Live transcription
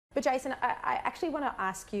But Jason, I actually want to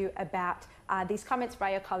ask you about these comments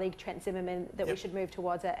by your colleague Trent Zimmerman that we should move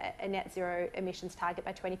towards a net zero emissions target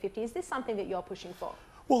by 2050. Is this something that you're pushing for?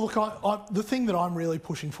 Well, look, the thing that I'm really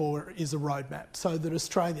pushing for is a roadmap, so that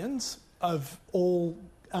Australians of all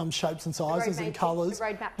shapes and sizes and colours,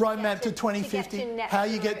 roadmap to 2050, how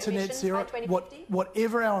you get to net zero,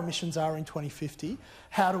 whatever our emissions are in 2050,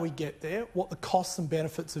 how do we get there, what the costs and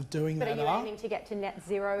benefits of doing that are. But are you aiming to get to net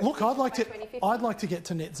zero? Look, I'd like to get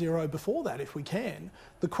to net zero before that if we can.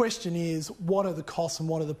 The question is, what are the costs and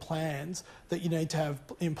what are the plans that you need to have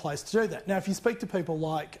in place to do that? Now, if you speak to people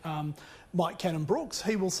like Mike Cannon-Brookes,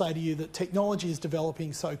 he will say to you that technology is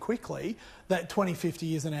developing so quickly that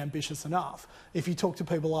 2050 isn't ambitious enough. If you talk to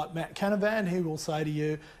people like Matt Canavan, he will say to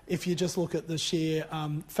you, if you just look at the sheer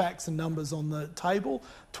facts and numbers on the table,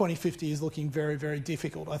 2050 is looking very, very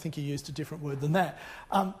difficult. I think he used a different word than that.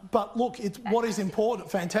 But look, what is important,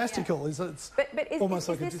 fantastical, is it's almost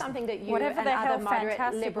like... Is this something that you and other moderate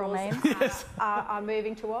Liberals are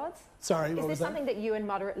moving towards? Sorry, what was that? Is this something that you and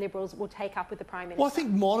moderate Liberals will take up with the Prime Minister? Well, I think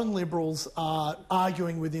modern Liberals are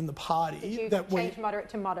arguing within the party that we... change moderate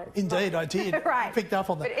to moderate? Indeed, I did. Right. I picked up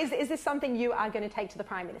on that. But is this something you are going to take to the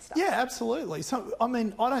Prime Minister? Yeah, absolutely. So, I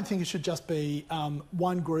mean, I don't think it should just be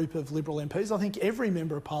one group of Liberal MPs. I think every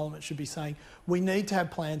member of Parliament should be saying we need to have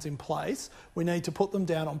plans in place. We need to put them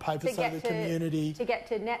down on paper so the community... To get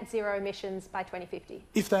to net zero emissions by 2050?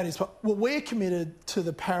 If that is... Well, we're committed to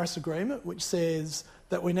the Paris Agreement, which says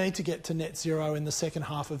that we need to get to net zero in the second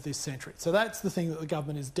half of this century. So that's the thing that the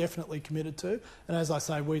government is definitely committed to. And as I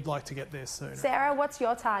say, we'd like to get there sooner. Sarah, what's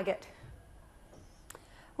your target?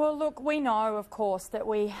 Well, look, we know, of course, that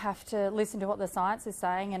we have to listen to what the science is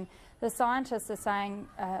saying, and the scientists are saying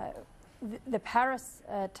the Paris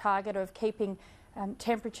target of keeping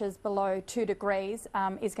temperatures below 2 degrees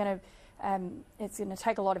is going to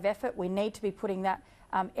take a lot of effort. We need to be putting that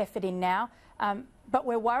effort in now. But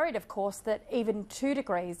we're worried, of course, that even 2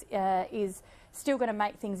 degrees is still going to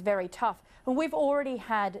make things very tough. And we've already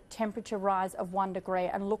had temperature rise of 1 degree,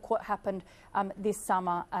 and look what happened this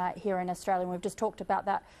summer here in Australia. And we've just talked about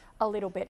that a little bit.